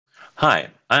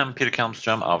Hi, I am Peter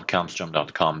Kalmstrom of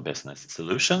kalmstrom.com Business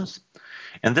Solutions.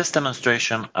 In this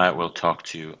demonstration, I will talk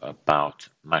to you about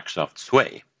Microsoft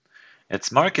Sway.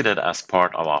 It's marketed as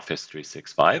part of Office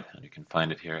 365, and you can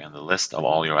find it here in the list of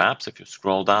all your apps. If you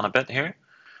scroll down a bit here,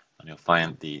 and you'll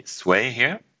find the Sway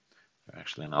here. They're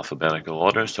actually in alphabetical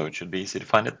order, so it should be easy to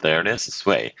find it. There it is,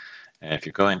 Sway. If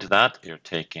you go into that, you're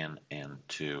taken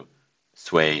into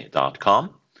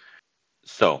sway.com.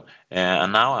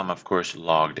 And now I'm of course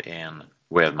logged in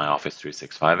with my Office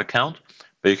 365 account,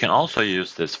 but you can also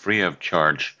use this free of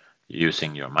charge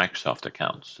using your Microsoft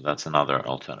account. So that's another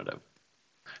alternative.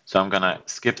 So I'm going to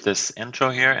skip this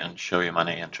intro here and show you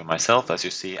my intro myself. As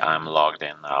you see, I'm logged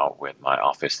in now with my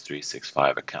Office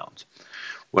 365 account.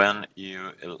 When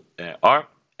you are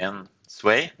in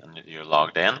Sway and you're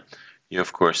logged in, you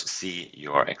of course see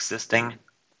your existing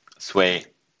Sway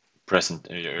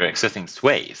your existing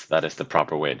sways. That is the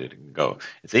proper way to go.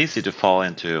 It's easy to fall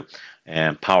into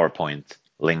PowerPoint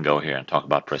lingo here and talk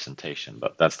about presentation,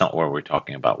 but that's not what we're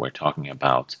talking about. We're talking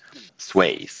about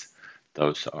sways.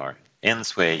 Those are in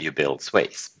Sway, you build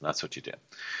sways. That's what you do.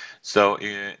 So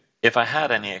if I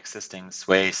had any existing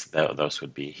sways, those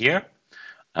would be here.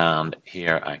 And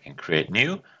here I can create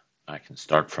new. I can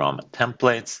start from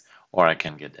templates, or I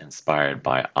can get inspired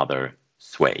by other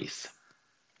sways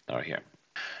that are here.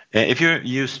 If you're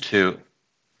used to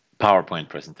PowerPoint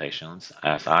presentations,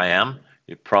 as I am,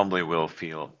 you probably will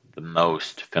feel the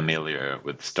most familiar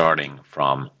with starting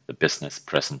from the business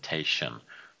presentation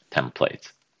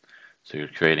template. So you're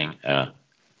creating a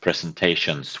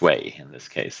presentation sway in this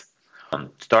case.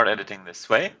 Start editing this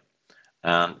sway,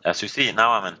 and as you see,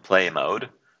 now I'm in play mode.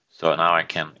 So now I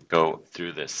can go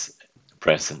through this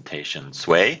presentation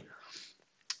sway,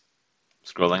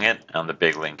 scrolling it, and the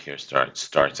big link here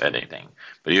starts editing.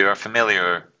 But you are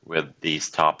familiar with these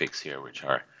topics here, which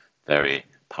are very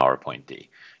PowerPointy.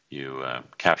 You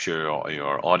capture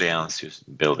your audience, you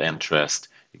build interest,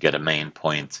 you get a main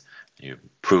point, you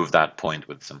prove that point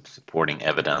with some supporting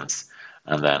evidence,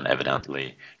 and then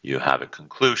evidently you have a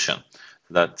conclusion.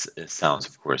 That sounds,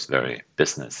 of course, very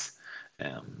business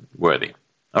worthy.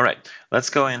 All right,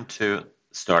 let's go into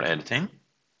start editing.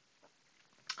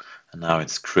 And now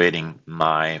it's creating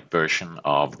my version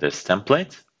of this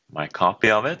template, my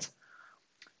copy of it.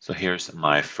 So here's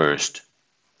my first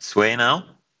sway now.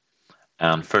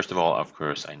 And first of all, of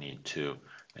course, I need to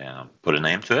put a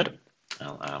name to it.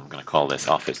 I'm going to call this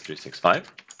Office 365.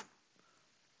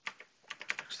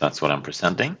 So that's what I'm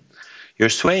presenting. Your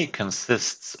sway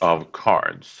consists of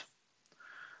cards.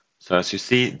 So as you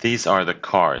see, these are the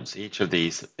cards. Each of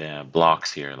these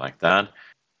blocks here like that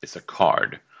is a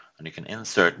card. And you can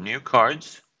insert new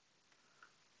cards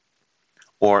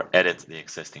or edit the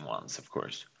existing ones, of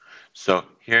course. So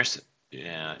here's,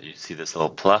 you see this little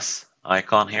plus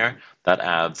icon here, that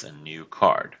adds a new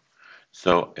card.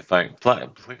 So if I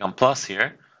click on plus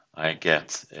here, I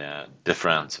get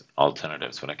different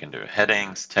alternatives, what I can do,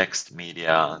 headings, text,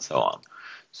 media, and so on.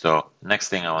 So next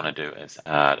thing I want to do is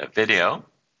add a video.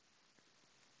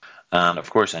 And of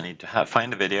course I need to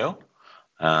find a video,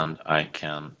 and I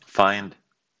can find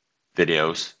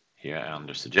videos here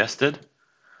under suggested,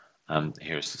 and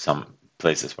here's some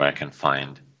places where I can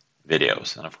find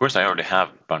videos. And of course I already have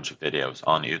a bunch of videos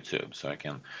on YouTube, so I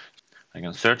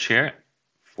can search here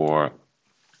for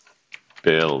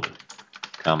build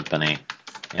company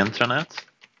intranet.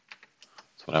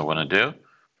 That's what I want to do.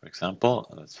 For example,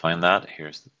 let's find that.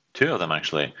 Here's two of them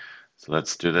actually. So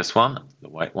let's do this one, the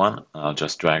white one. I'll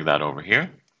just drag that over here,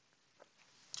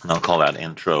 and I'll call that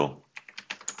intro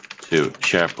to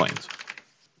SharePoint.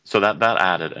 So that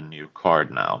added a new card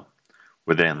now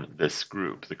within this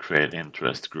group, the Create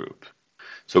Interest group.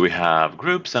 So we have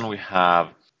groups and we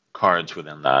have cards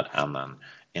within that, and then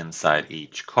inside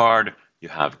each card you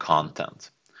have content.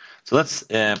 So let's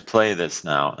play this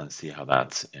now and see how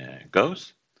that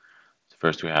goes. So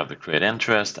first we have the Create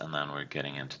Interest, and then we're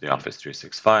getting into the Office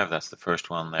 365. That's the first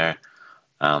one there.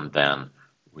 And then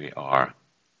we are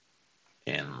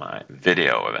in my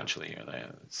video eventually here.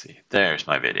 Let's see, there's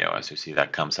my video. As you see,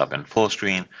 that comes up in full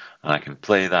screen, and I can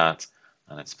play that,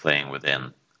 and it's playing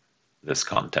within this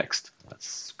context. Let's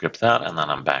script that, and then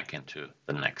I'm back into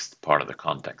the next part of the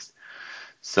context.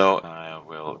 So I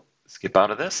will skip out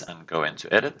of this and go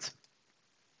into edit.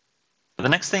 The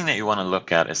next thing that you want to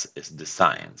look at is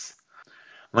designs.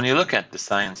 When you look at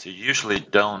designs, you usually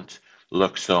don't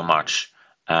look so much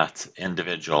at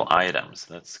individual items.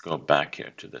 Let's go back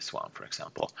here to this one, for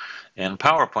example. In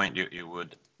PowerPoint, you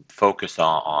would focus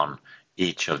on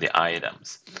each of the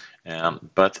items.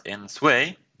 But in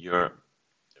Sway, you're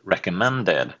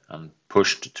recommended and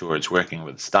pushed towards working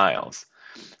with styles.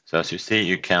 So as you see,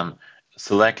 you can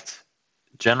select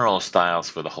general styles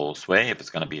for the whole sway. If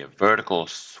it's going to be a vertical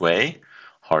sway,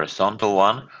 horizontal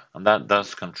one, and that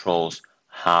does controls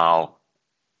how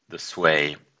the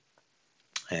sway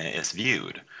is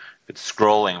viewed. If it's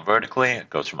scrolling vertically, it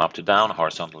goes from up to down.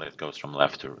 Horizontally, it goes from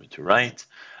left to right,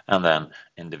 and then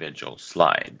individual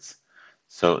slides.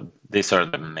 So these are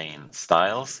the main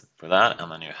styles for that,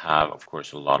 and then you have, of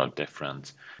course, a lot of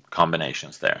different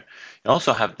combinations there. You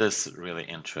also have this really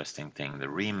interesting thing, the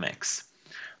remix,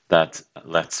 that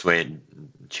lets Sway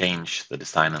change the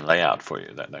design and layout for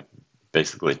you, that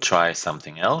basically try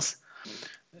something else.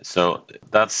 So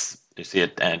that's, you see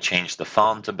it changed the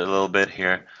font a little bit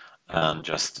here and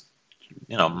just,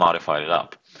 modified it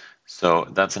up. So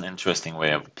that's an interesting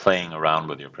way of playing around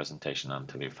with your presentation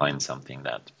until you find something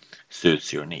that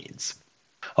suits your needs.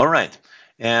 All right,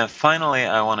 finally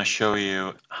I want to show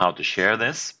you how to share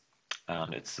this,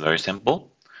 and it's very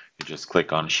simple. You just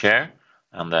click on share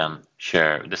and then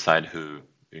decide who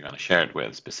you're going to share it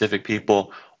with, specific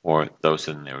people or those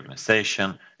in the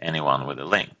organization, anyone with a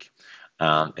link.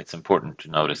 It's important to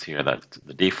notice here that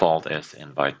the default is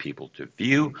invite people to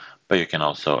view, but you can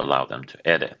also allow them to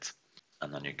edit.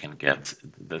 And then you can get,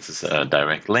 this is a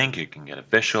direct link, you can get a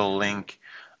visual link,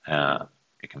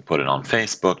 you can put it on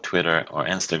Facebook, Twitter, or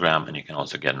Instagram, and you can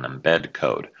also get an embed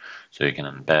code. So you can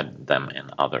embed them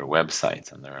in other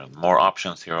websites. And there are more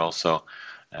options here also,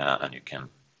 and you can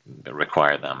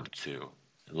require them to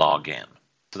log in.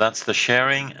 So that's the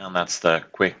sharing, and that's the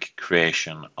quick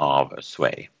creation of a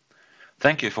sway.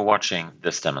 Thank you for watching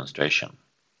this demonstration.